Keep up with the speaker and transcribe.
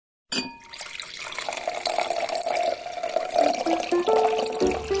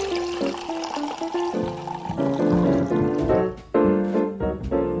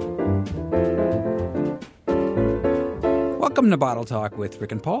to Bottle Talk with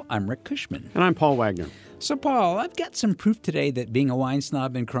Rick and Paul. I'm Rick Cushman. And I'm Paul Wagner. So, Paul, I've got some proof today that being a wine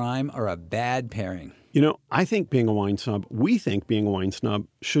snob and crime are a bad pairing. You know, I think being a wine snob, we think being a wine snob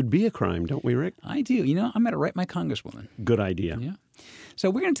should be a crime, don't we, Rick? I do. You know, I'm going to write my congresswoman. Good idea. Yeah. So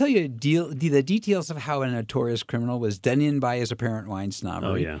we're going to tell you the details of how a notorious criminal was done in by his apparent wine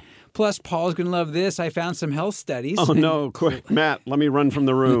snobbery. Oh, yeah. Plus, Paul's going to love this. I found some health studies. Oh, no. Quick, Matt, let me run from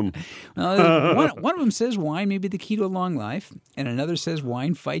the room. One of them says wine may be the key to a long life, and another says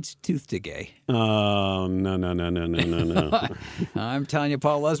wine fights tooth decay. Oh, no. I'm telling you,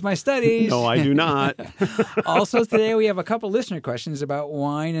 Paul loves my studies. No, I do not. Also, today we have a couple listener questions about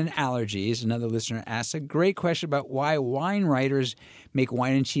wine and allergies. Another listener asked a great question about why wine writers make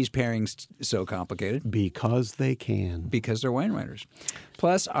wine and cheese pairings so complicated. Because they can. Because they're wine writers.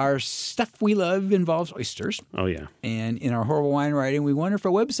 Plus, our stuff we love involves oysters. Oh, yeah. And in our horrible wine writing, we wonder if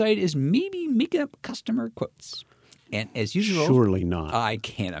our website is maybe making up customer quotes. And as usual... Surely not. I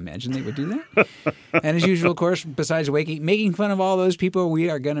can't imagine they would do that. And as usual, of course, besides making fun of all those people, we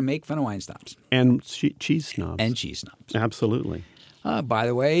are going to make fun of wine snobs. And cheese snobs. And cheese snobs. Absolutely. By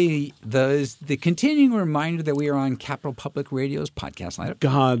the way, the continuing reminder that we are on Capital Public Radio's podcast lineup.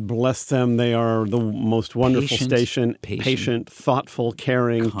 God bless them. They are the most wonderful station. Patient, thoughtful,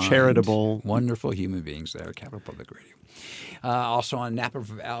 caring, kind, charitable. Wonderful human beings there at Capital Public Radio. Also on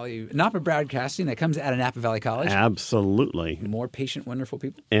Napa Broadcasting that comes out of Napa Valley College. Absolutely. More patient, wonderful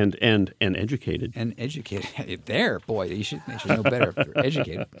people. And educated. And educated. There, boy, they should know better if they're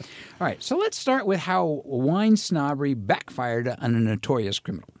educated. All right, so let's start with how wine snobbery backfired on a notorious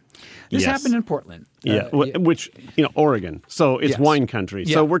criminal. This happened in Portland. Yeah, which, Oregon. So it's wine country.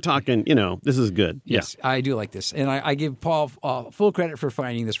 Yeah. So we're talking, this is good. Yes, yeah. I do like this. And I give Paul full credit for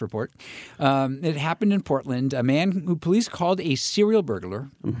finding this report. It happened in Portland. A man who police called a serial burglar,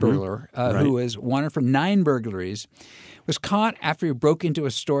 who was wanted for 9 burglaries, was caught after he broke into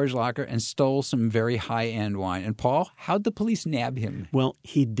a storage locker and stole some very high-end wine. And Paul, how'd the police nab him? Well,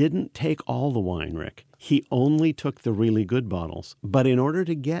 he didn't take all the wine, Rick. He only took the really good bottles. But in order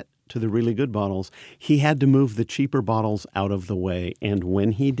to get to the really good bottles, he had to move the cheaper bottles out of the way. And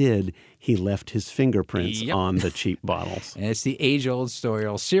when he did, he left his fingerprints on the cheap bottles. And it's the age-old story.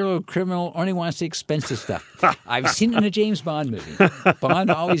 A serial criminal only wants the expensive stuff. I've seen it in a James Bond movie.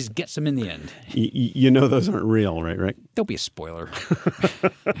 Bond always gets them in the end. You know those aren't real, right, Rick? Don't be a spoiler.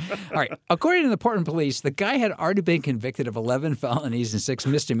 All right. According to the Portland police, the guy had already been convicted of 11 felonies and 6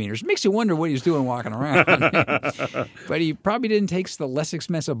 misdemeanors. Makes you wonder what he was doing walking around. But he probably didn't take the less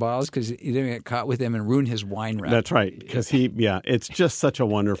expensive bottles because he didn't get caught with them and ruin his wine rack. That's right. Because it's just such a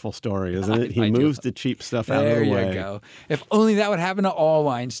wonderful story, isn't it? He moves the cheap stuff out of the way. There you go. If only that would happen to all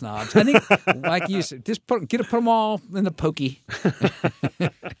wine snobs. I think, like you said, just put them all in the pokey.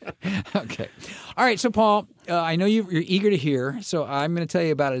 Okay. All right. So, Paul, I know you're eager to hear, so I'm going to tell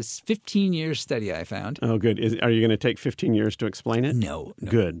you about a 15-year study I found. Oh, good. Are you going to take 15 years to explain it? No.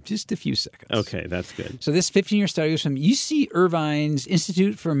 Good. Just a few seconds. Okay, that's good. So this 15-year study was from UC Irvine's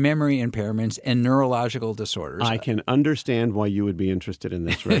Institute for Memory Impairments and Neurological Disorders. I can understand why you would be interested in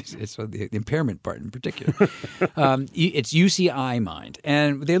this, Rick. It's the impairment part in particular. It's UCI Mind.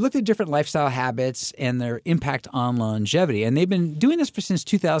 And they looked at different lifestyle habits and their impact on longevity. And they've been doing this since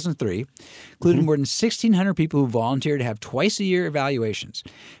 2003, including more than 1,600 people who volunteered to have twice-a-year evaluations,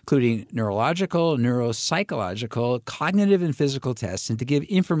 including neurological, neuropsychological, cognitive, and physical tests, and to give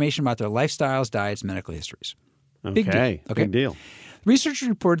information about their lifestyles, diets, medical histories. Okay. Big deal. Researchers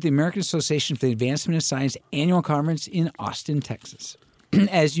reported the American Association for the Advancement of Science annual conference in Austin, Texas.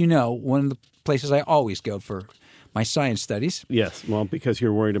 As you know, one of the places I always go for my science studies. Yes, well, because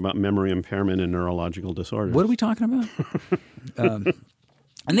you're worried about memory impairment and neurological disorders. What are we talking about?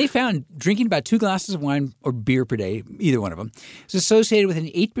 And they found drinking about 2 glasses of wine or beer per day, either one of them, is associated with an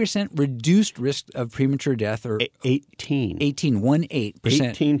 8% reduced risk of premature death. Or 18. 18%.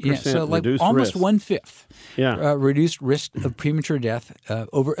 18% yeah, so like reduced almost risk. 1/5 reduced risk of premature death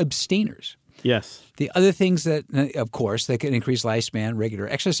over abstainers. Yes. The other things that, of course, that can increase lifespan, regular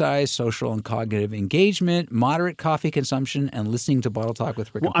exercise, social and cognitive engagement, moderate coffee consumption, and listening to Bottle Talk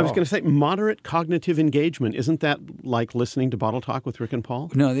with Rick and Paul. I was going to say moderate cognitive engagement. Isn't that like listening to Bottle Talk with Rick and Paul?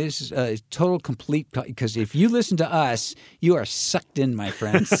 No, this is total complete, because if you listen to us, you are sucked in, my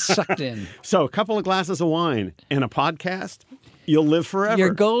friend, sucked in. So a couple of glasses of wine and a podcast, you'll live forever.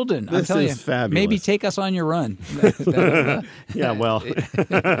 You're golden. This I'm telling is you, fabulous. Maybe take us on your run. Yeah, well.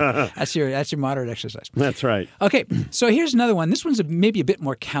 That's your moderate exercise. That's right. Okay, so here's another one. This one's maybe a bit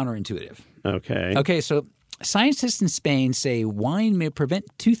more counterintuitive. Okay. So scientists in Spain say wine may prevent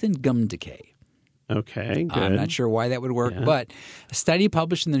tooth and gum decay. Okay, good. I'm not sure why that would work, but a study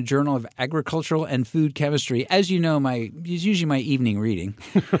published in the Journal of Agricultural and Food Chemistry, as you know, is usually my evening reading.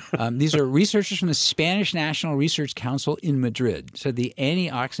 These are researchers from the Spanish National Research Council in Madrid. Said the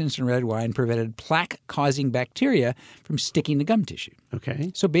antioxidants in red wine prevented plaque-causing bacteria from sticking to gum tissue.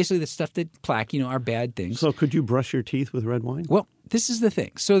 Okay. So basically the stuff that plaque, are bad things. So could you brush your teeth with red wine? Well, this is the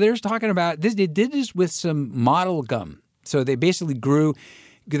thing. So they're talking about this. They did this with some model gum. So they basically grew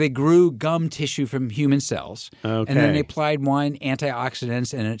gum tissue from human cells, and then they applied wine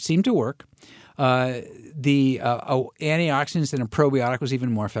antioxidants, and it seemed to work. The antioxidants in a probiotic was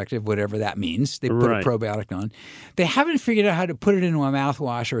even more effective, whatever that means. They put a probiotic on. They haven't figured out how to put it into a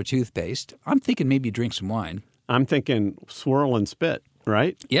mouthwash or a toothpaste. I'm thinking maybe you drink some wine. I'm thinking swirl and spit,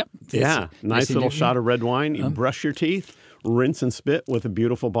 right? Yep. Yeah. Nice little shot of red wine. You brush your teeth, rinse and spit with a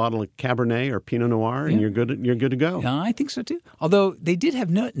beautiful bottle of Cabernet or Pinot Noir, and you're good to go. I think so, too. Although they did have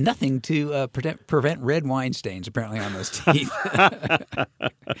nothing to prevent red wine stains, apparently, on those teeth.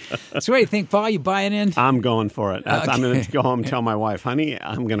 So what do you think, Paul? You buying in? I'm going for it. I'm going to go home and tell my wife, honey,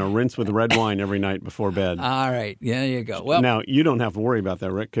 I'm going to rinse with red wine every night before bed. All right. Yeah, there you go. Well, now, you don't have to worry about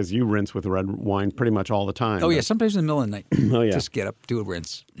that, Rick, because you rinse with red wine pretty much all the time. Oh, yeah. Sometimes in the middle of the night. Oh, yeah. Just get up, do a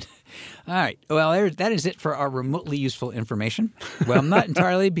rinse. All right. Well, that is it for our remotely useful information. Well, not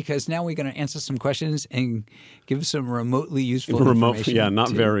entirely, because now we're going to answer some questions and give some remotely useful information. Yeah,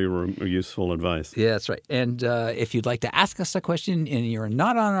 not very useful advice. Yeah, that's right. And if you'd like to ask us a question and you're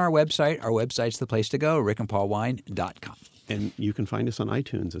not on our website's the place to go, rickandpaulwine.com. And you can find us on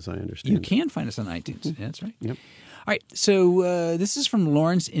iTunes, as I understand. You can find us on iTunes. Yeah, that's right. Yep. All right. So this is from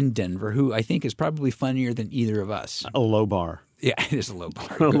Lawrence in Denver, who I think is probably funnier than either of us. A low bar. Yeah, it is a low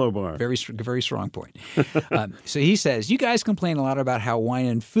bar. A low bar. Very strong point. So he says, you guys complain a lot about how wine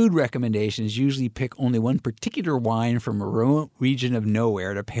and food recommendations usually pick only one particular wine from a remote region of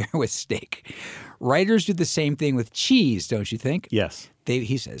nowhere to pair with steak. Writers do the same thing with cheese, don't you think? Yes.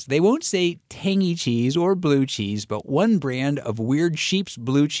 He says, they won't say tangy cheese or blue cheese, but one brand of weird sheep's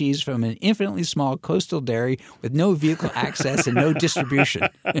blue cheese from an infinitely small coastal dairy with no vehicle access and no distribution.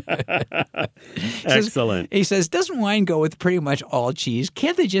 Excellent. He says, doesn't wine go with pretty much all cheese?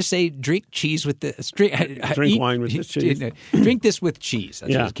 Can't they just say drink cheese with this? Drink wine with this cheese. Drink this with cheese.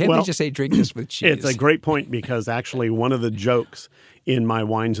 Can't they just say drink this with cheese? It's a great point, because actually one of the jokes in my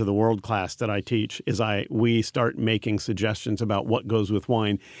Wines of the World class that I teach is we start making suggestions about what goes with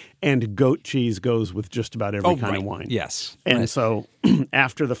wine, and goat cheese goes with just about every kind of wine. Yes. And so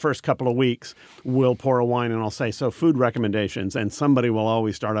after the first couple of weeks, we'll pour a wine and I'll say, so food recommendations, and somebody will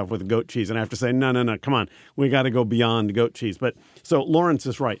always start off with goat cheese, and I have to say, no, come on, we got to go beyond goat cheese. But so Lawrence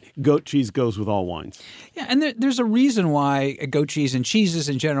is right. Goat cheese goes with all wines. Yeah, and there's a reason why goat cheese and cheeses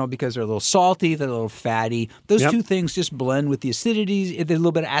in general, because they're a little salty, they're a little fatty. Those two things just blend with the acidity. There's a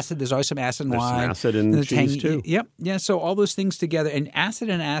little bit of acid. There's always some acid in wine. There's some acid in cheese, too. Yep. Yeah, so all those things together. And acid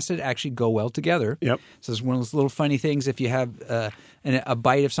actually go well together. Yep. So it's one of those little funny things. If you have a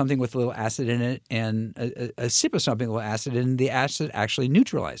bite of something with a little acid in it and a sip of something with a little acid in it, the acid actually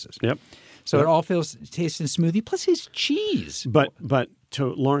neutralizes. Yep. So it all tastes and smoothie. Plus it's cheese. But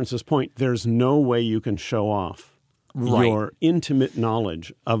to Lawrence's point, there's no way you can show off your intimate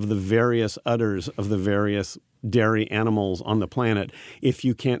knowledge of the various udders of the various dairy animals on the planet if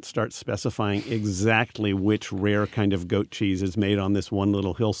you can't start specifying exactly which rare kind of goat cheese is made on this one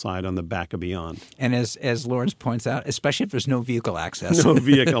little hillside on the back of Beyond. And as Lawrence points out, especially if there's no vehicle access. No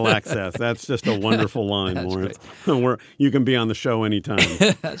vehicle access. That's just a wonderful line, That's Lawrence. Right. You can be on the show anytime.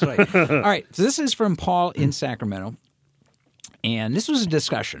 That's right. All right. So this is from Paul in Sacramento. And this was a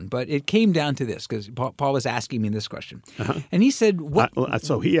discussion, but it came down to this, because Paul was asking me this question. And he said, "What?"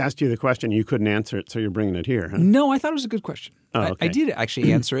 So he asked you the question, you couldn't answer it, so you're bringing it here, huh? No, I thought it was a good question. Okay. I did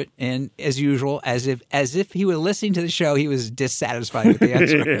actually answer it, and as usual, as if he were listening to the show, he was dissatisfied with the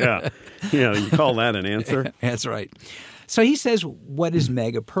answer. Yeah, you call that an answer? That's right. So he says, what is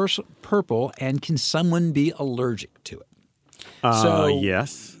mega purple, and can someone be allergic to it?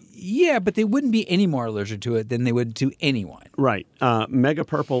 Yes. Yeah, but they wouldn't be any more allergic to it than they would to any wine. Right. Mega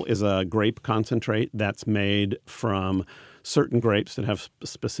Purple is a grape concentrate that's made from certain grapes that have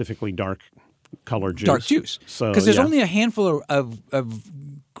specifically dark color juice. Dark juice. Because there's only a handful of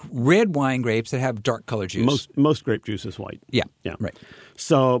red wine grapes that have dark color juice. Most grape juice is white. Yeah. Right.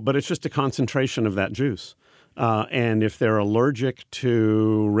 So, but it's just a concentration of that juice. And if they're allergic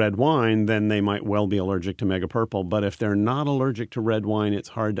to red wine, then they might well be allergic to Mega Purple. But if they're not allergic to red wine, it's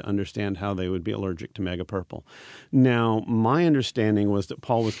hard to understand how they would be allergic to Mega Purple. Now, my understanding was that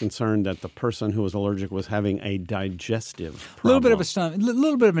Paul was concerned that the person who was allergic was having a digestive problem. A little bit of a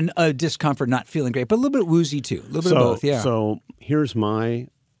little bit of a discomfort, not feeling great, but a little bit woozy too. A little bit of both, yeah. So here's my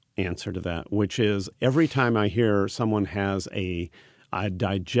answer to that, which is every time I hear someone has a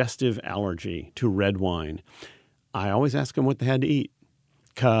digestive allergy to red wine, I always ask them what they had to eat.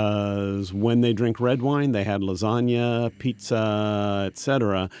 Because when they drink red wine, they had lasagna, pizza,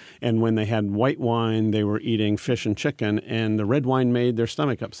 etc. And when they had white wine, they were eating fish and chicken. And the red wine made their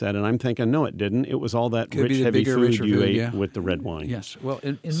stomach upset. And I'm thinking, no, it didn't. It was all that Could be rich, the heavy bigger, food richer you food, ate yeah. with the red wine. Yes. Well,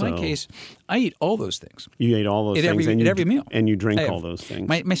 in my case, I eat all those things. You ate all those At things. every meal. And you drink I have- all those things.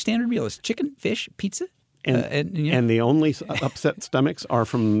 My standard meal is chicken, fish, pizza. And the only upset stomachs are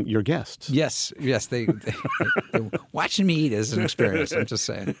from your guests. Yes, they're watching me eat is an experience. I'm just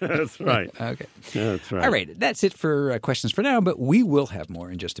saying. That's right. Okay. That's right. All right, that's it for questions for now, but we will have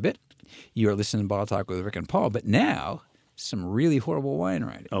more in just a bit. You are listening to Bottle Talk with Rick and Paul, but now, some really horrible wine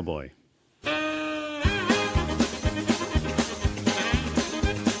writing. Oh, boy.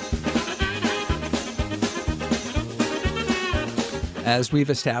 As we've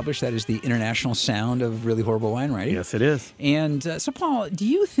established, that is the international sound of really horrible wine writing. Yes, it is. And so, Paul, do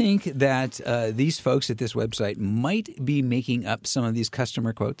you think that these folks at this website might be making up some of these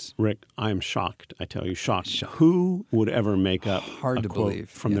customer quotes? Rick, I am shocked. I tell you, shocked. Who would ever make up Hard a to quote believe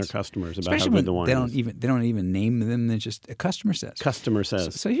from yes. their customers about Especially how when good the wine is? they don't even name them. They just a customer says. Customer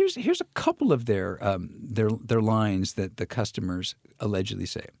says. So here's a couple of their lines that the customers allegedly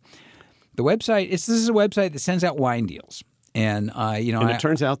say. The website this is a website that sends out wine deals, and it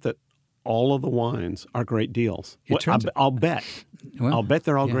turns out that all of the wines are great deals. I'll bet. Well, I'll bet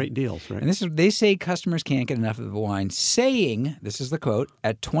they're all yeah. great deals, right? And they say customers can't get enough of the wine, saying, this is the quote,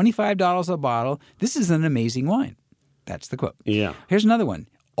 at $25 a bottle, this is an amazing wine. That's the quote. Yeah. Here's another one,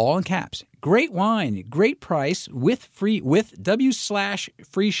 all in caps. Great wine, great price with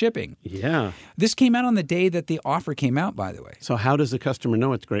W/free shipping. Yeah. This came out on the day that the offer came out, by the way. So how does the customer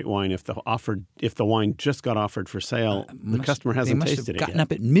know it's great wine if the wine just got offered for sale? The customer hasn't tasted They must have it gotten yet.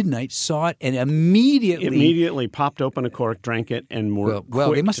 up at midnight, saw it, and immediately Popped open a cork, drank it, and were well,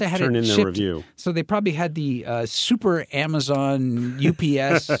 quick they must to have had turn it in shipped. their review. So they probably had the super Amazon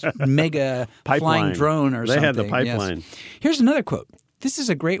UPS mega flying Pipeline. drone or They something. had the Yes. pipeline. Here's another quote. This is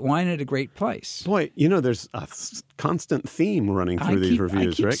a great wine at a great price. Boy, there's a constant theme running through these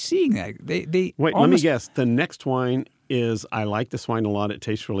reviews, I keep Rick. seeing that. They Wait, let me almost- guess. The next wine is I like this wine a lot. It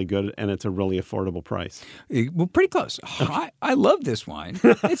tastes really good, and it's a really affordable price. Well, pretty close. I love this wine.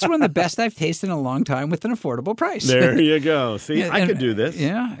 It's one of the best I've tasted in a long time with an affordable price. There you go. See, Yeah, I could do this.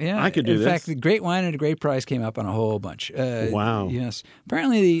 Yeah. I could do in this. In fact, the great wine at a great price came up on a whole bunch. Wow. Yes.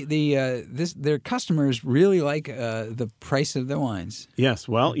 Apparently, their customers really like the price of the wines. Yes,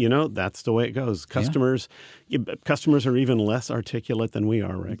 well, that's the way it goes. Customers are even less articulate than we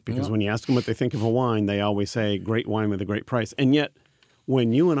are, Rick, because when you ask them what they think of a wine, they always say great wine with a great price. And yet,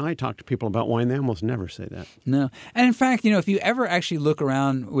 when you and I talk to people about wine, they almost never say that. No. And in fact, if you ever actually look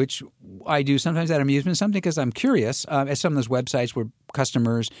around, which I do sometimes out of amusement, something because I'm curious, at some of those websites where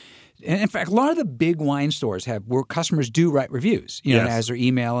customers – and in fact, a lot of the big wine stores where customers do write reviews, Yes. as their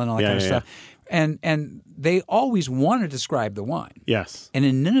email and all that kind of stuff. And they always want to describe the wine. Yes. And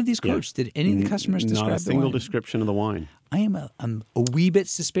in none of these quotes did any of the customers describe the wine. Not a single description of the wine. I'm a wee bit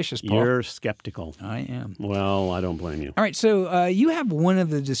suspicious, Paul. You're skeptical. I am. Well, I don't blame you. All right, so you have one of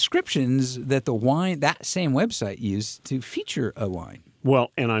the descriptions that that same website used to feature a wine.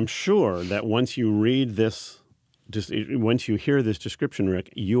 Well, and I'm sure that once you read this, once you hear this description,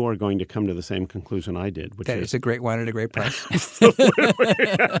 Rick, you are going to come to the same conclusion I did, which That is it's a great wine at a great price.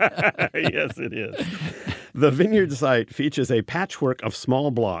 Yes, it is. The vineyard site features a patchwork of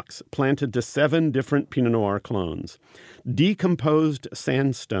small blocks planted to 7 different Pinot Noir clones. Decomposed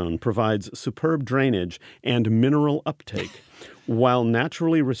sandstone provides superb drainage and mineral uptake, while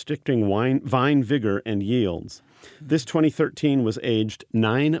naturally restricting vine vigor and yields. This 2013 was aged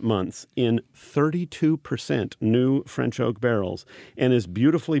 9 months in 32% new French oak barrels and is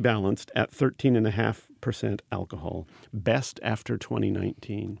beautifully balanced at 13.5% alcohol. Best after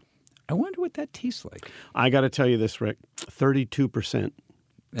 2019. I wonder what that tastes like. I got to tell you this, Rick, 32%.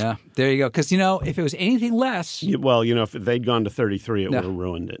 Yeah, there you go. Because, if it was anything less, If they'd gone to 33, it would have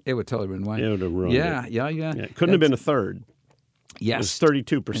ruined it. it would totally ruin wine. It would have ruined it. Yeah. It couldn't have been a third. Yes. It was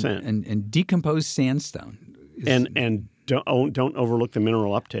 32%. And decomposed sandstone. And don't overlook the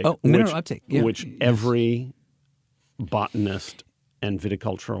mineral uptake. Oh, mineral uptake. Yeah. Which every botanist and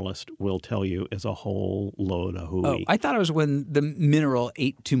viticulturalist will tell you is a whole load of hooey. Oh, I thought it was when the mineral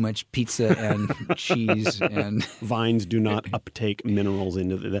ate too much pizza and cheese and Vines do not uptake minerals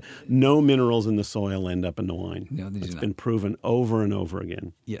into no minerals in the soil end up in the wine. No, they do It's not. been proven over and over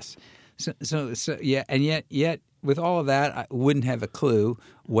again. yes. So yeah, and yet with all of that, I wouldn't have a clue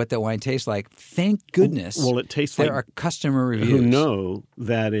what that wine tastes like. Thank goodness. Well, it tastes there like are customer reviews who know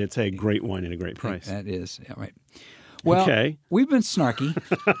that it's a great wine at a great price. That is right. Well, Okay. we've been snarky.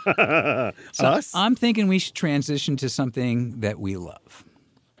 So Us? I'm thinking we should transition to something that we love.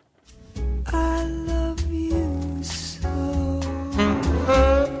 I love you so.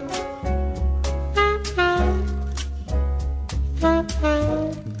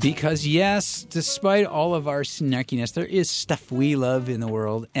 Because, yes, despite all of our snarkiness, there is stuff we love in the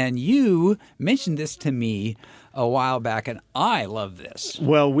world. And you mentioned this to me a while back, and I love this.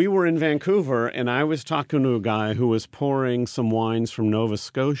 Well, we were in Vancouver, and I was talking to a guy who was pouring some wines from Nova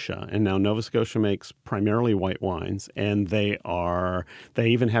Scotia. And now Nova Scotia makes primarily white wines, and they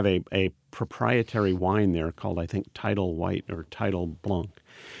even have a proprietary wine there called, I think, Tidal White or Tidal Blanc.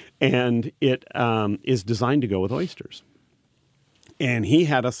 And it is designed to go with oysters. And he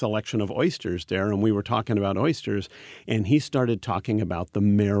had a selection of oysters there, and we were talking about oysters, and he started talking about the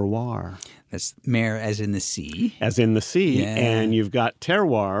merroir. That's mare as in the sea. As in the sea, Yeah. and you've got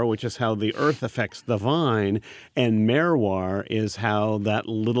terroir, which is how the earth affects the vine, and merroir is how that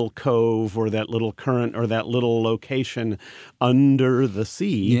little cove or that little current or that little location under the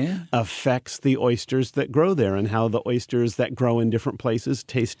sea affects the oysters that grow there, and how the oysters that grow in different places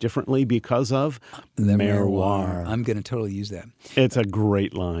taste differently because of The merroir. I'm going to totally use that. It's a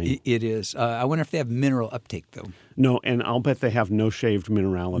great line. It is. I wonder if they have mineral uptake, though. No, and I'll bet they have no shaved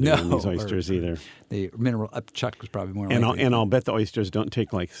minerality in these oysters either. The mineral upchuck was probably more And likely. I'll bet the oysters don't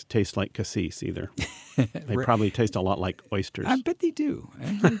taste like cassis either. They probably taste a lot like oysters. I bet they do.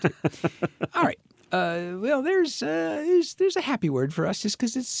 All right. Well, there's a happy word for us just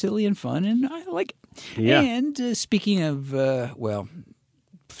because it's silly and fun, and I like it. Yeah. And speaking of,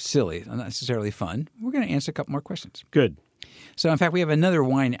 silly, not necessarily fun, we're going to answer a couple more questions. Good. So, in fact, we have another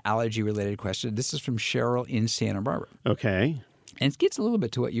wine allergy-related question. This is from Cheryl in Santa Barbara. Okay. And it gets a little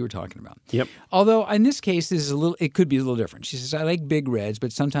bit to what you were talking about. Yep. Although in this case, it could be a little different. She says, I like big reds,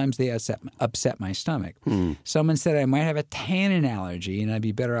 but sometimes they upset my stomach. Someone said I might have a tannin allergy and I'd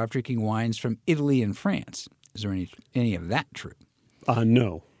be better off drinking wines from Italy and France. Is there any of that true?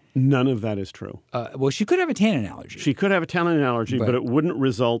 No. None of that is true. Well, she could have a tannin allergy. She could have a tannin allergy, but it wouldn't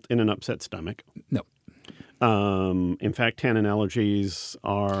result in an upset stomach. No. In fact, tannin allergies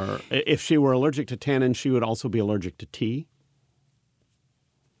are... If she were allergic to tannin, she would also be allergic to tea.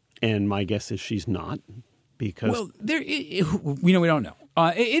 And my guess is she's not, because... Well, we don't know.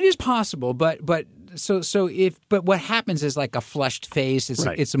 It is possible, but what happens is like a flushed face.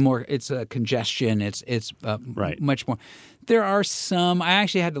 It's a congestion. It's much more. There are some. I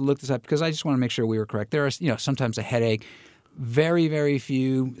actually had to look this up because I just want to make sure we were correct. There are sometimes a headache. Very, very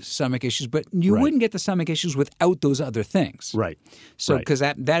few stomach issues, but you wouldn't get the stomach issues without those other things. Right. So, because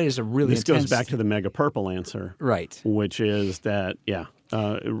that is a really This goes back to the mega purple answer. Right. Which is that,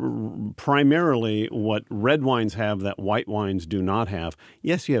 primarily what red wines have that white wines do not have.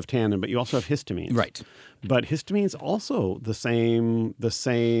 Yes, you have tannin, but you also have histamines. Right. But histamines also the same,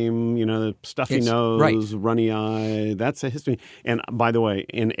 stuffy nose, runny eye, that's a histamine. And by the way,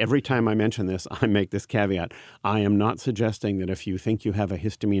 every time I mention this, I make this caveat. I am not suggesting that if you think you have a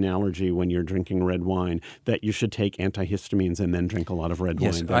histamine allergy when you're drinking red wine, that you should take antihistamines and then drink a lot of red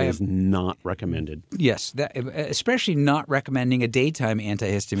wine. That is not recommended. Yes, especially not recommending a daytime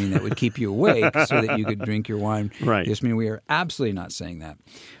antihistamine that would keep you awake so that you could drink your wine. Right. Histamine, we are absolutely not saying that.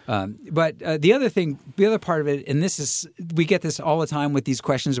 But the other part of it, and we get this all the time with these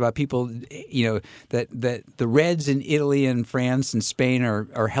questions about people, that the reds in Italy and France and Spain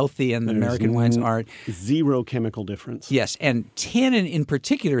are healthy and the American wines aren't. Zero chemical difference. Yes, and tannin in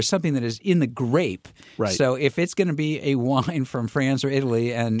particular is something that is in the grape. Right. So if it's going to be a wine from France or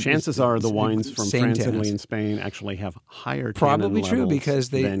Italy, and chances are the wines from France, tannins. Italy, and Spain actually have higher Probably tannin true levels because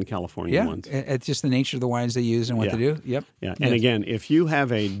than California ones. It's just the nature of the wines they use and what they do. Yep. Yeah. And again, if you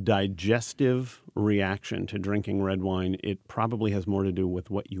have a digestive reaction to drinking red wine, it probably has more to do with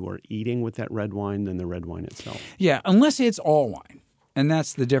what you are eating with that red wine than the red wine itself. Yeah, unless it's all wine. And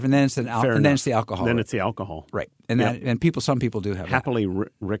that's the difference. Then it's the alcohol. Then it's the alcohol. Right. And some people do have Happily,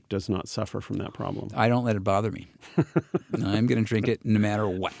 Rick does not suffer from that problem. I don't let it bother me. I'm going to drink it no matter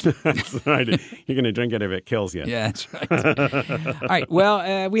what. That's right. You're going to drink it if it kills you. Yeah, that's right. All right.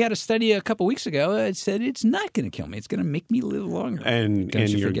 Well, we had a study a couple weeks ago. It said it's not going to kill me. It's going to make me live longer. And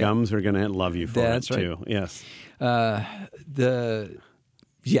your gums are going to love you for it, too. Yes.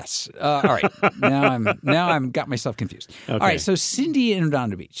 Yes. All right. Now I'm got myself confused. Okay. All right. So Cindy in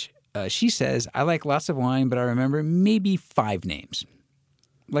Redondo Beach, she says, I like lots of wine, but I remember maybe 5 names.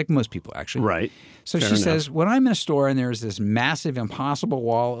 Like most people, actually. Right. So Fair she enough. says, when I'm in a store and there's this massive, impossible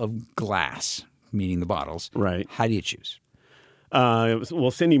wall of glass, meaning the bottles. Right. How do you choose?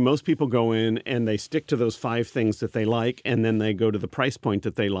 Well, Cindy, most people go in and they stick to those 5 things that they like, and then they go to the price point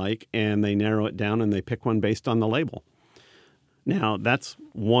that they like, and they narrow it down and they pick one based on the label. Now, that's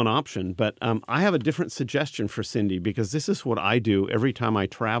one option, but I have a different suggestion for Cindy, because this is what I do every time I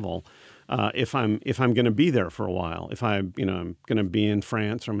travel. If I'm going to be there for a while, if I'm going to be in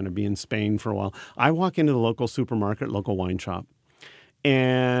France or I'm going to be in Spain for a while, I walk into the local supermarket, local wine shop,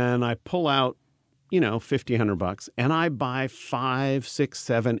 and I pull out, $50, $100, and I buy 5, 6,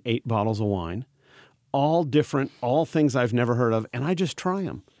 7, 8 bottles of wine, all different, all things I've never heard of, and I just try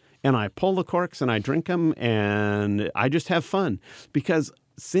them. And I pull the corks and I drink them, and I just have fun, because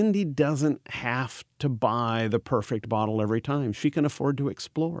Cindy doesn't have to buy the perfect bottle every time. She can afford to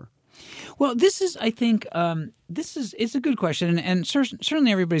explore. Well, this is, I think, it's a good question, and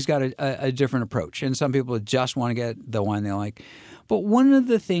certainly everybody's got a different approach, and some people just want to get the wine they like. But one of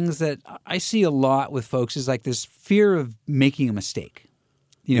the things that I see a lot with folks is like this fear of making a mistake.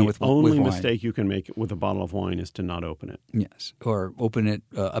 With only wine. mistake you can make with a bottle of wine is to not open it. Yes, or open it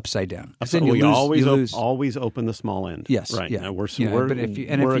upside down. Then you always open the small end. Yes, right. Yeah. Now we're but if you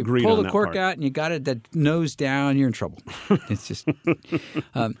agreed pull on the that cork part. out and you got it that nose down, you're in trouble. It's just.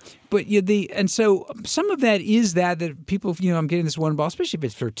 And so some of that is that people, I'm getting this one bottle, especially if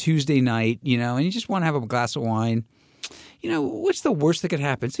it's for Tuesday night, and you just want to have a glass of wine. What's the worst that could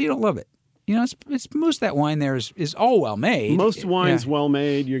happen? So you don't love it. It's most of that wine there is all well made. Most wine's well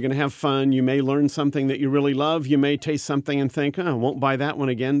made. You're going to have fun. You may learn something that you really love. You may taste something and think, I won't buy that one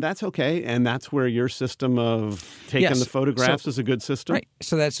again. That's okay. And that's where your system of taking the photographs is a good system. Right.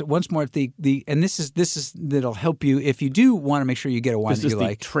 So that's once more and this is that'll help you if you do want to make sure you get a wine that you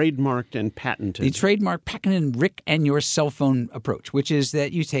like. This is the trademarked and patented. The trademark, patented Rick and your cell phone approach, which is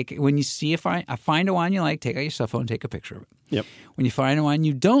that you take when you see find a wine you like, take out your cell phone, take a picture of it. Yep. When you find a wine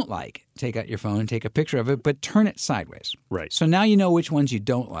you don't like, take out your phone and take a picture of it, but turn it sideways. Right. So now you know which ones you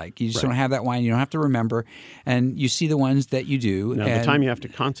don't like. You just don't have that wine. You don't have to remember. And you see the ones that you do. Now, the time you have to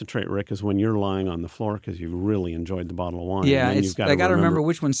concentrate, Rick, is when you're lying on the floor because you really enjoyed the bottle of wine. Yeah, and I got to remember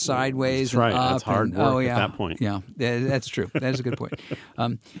which one's sideways. That's right. And up. That's hard work at that point. Yeah, that's true. That is a good point.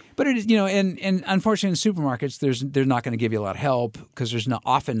 But it is, and unfortunately in supermarkets, they're not going to give you a lot of help because there's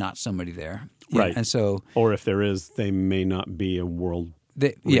often not somebody there. Right. And so, or if there is, they may not be a world.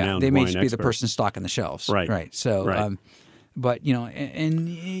 They may just be the person stocking the shelves. Right. So, but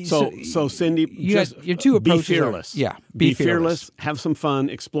so Cindy, your two approaches be fearless. Be fearless. Have some fun.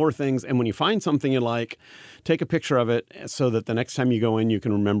 Explore things, and when you find something you like, take a picture of it so that the next time you go in, you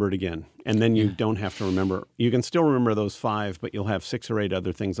can remember it again, and then you don't have to remember. You can still remember those 5, but you'll have 6 or 8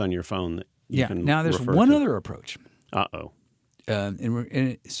 other things on your phone that you can. Now there's refer one to. other approach.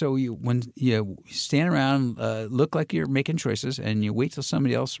 So when you stand around, look like you're making choices, and you wait till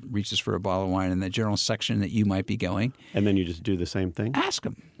somebody else reaches for a bottle of wine in the general section that you might be going, and then you just do the same thing. Ask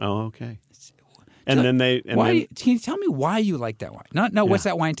them. Oh, okay. Can you tell me why you like that wine? Not what's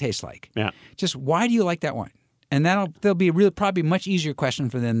that wine taste like. Yeah. Just why do you like that wine? And that'll be probably much easier question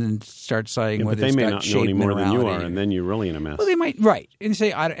for them than start saying whether it's got shade they may not know any more than you minerality. are, and then you're really in a mess. Well, they might, right. And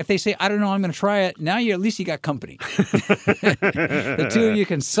if they say, I don't know, I'm going to try it, now at least you got company. The two of you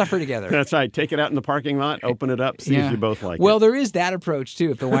can suffer together. That's right. Take it out in the parking lot, open it up, see if you both like it. Well, there is that approach,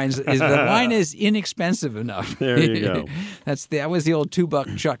 too, if the wine is inexpensive enough. There you go. That was the old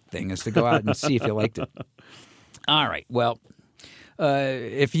 $2 chuck thing, is to go out and see if you liked it. All right. Well,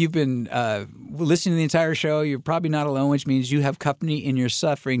 if you've been listening to the entire show, you're probably not alone, which means you have company in your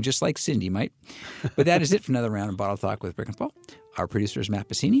suffering, just like Cindy might. But that is it for another round of Bottle Talk with Rick and Paul. Our producer is Matt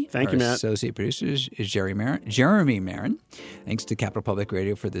Bassini. Thank you, Matt. Our associate producer is Jeremy Marin. Thanks to Capital Public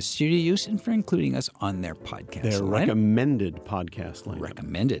Radio for the studio use and for including us on their podcast. Their recommended podcast lineup.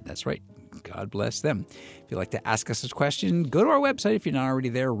 Recommended. That's right. God bless them. If you'd like to ask us a question, go to our website if you're not already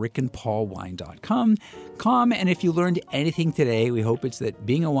there, rickandpaulwine.com. And if you learned anything today, we hope it's that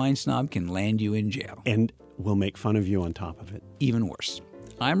being a wine snob can land you in jail. And we'll make fun of you on top of it. Even worse.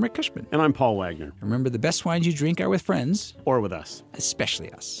 I'm Rick Cushman. And I'm Paul Wagner. Remember, the best wines you drink are with friends. Or with us.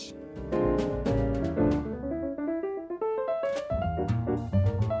 Especially us.